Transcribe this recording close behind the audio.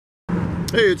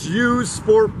Hey, it's used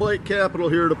sport bike capital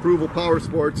here at Approval Power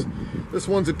Sports. This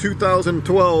one's a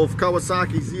 2012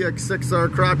 Kawasaki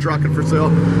ZX6R crotch rocket for sale.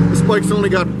 This bike's only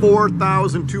got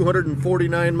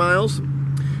 4,249 miles.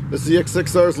 The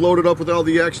ZX6R is loaded up with all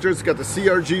the extras. It's got the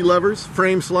CRG levers,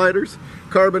 frame sliders,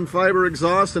 carbon fiber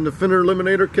exhaust, and the fender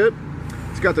eliminator kit.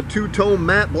 It's got the two-tone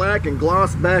matte black and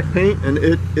gloss back paint, and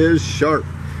it is sharp.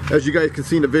 As you guys can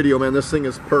see in the video, man, this thing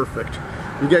is perfect.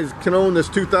 You guys can own this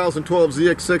 2012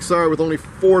 ZX6R with only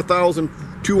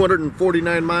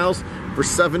 4,249 miles for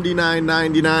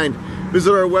 $79.99.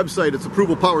 Visit our website, it's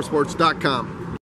approvalpowersports.com.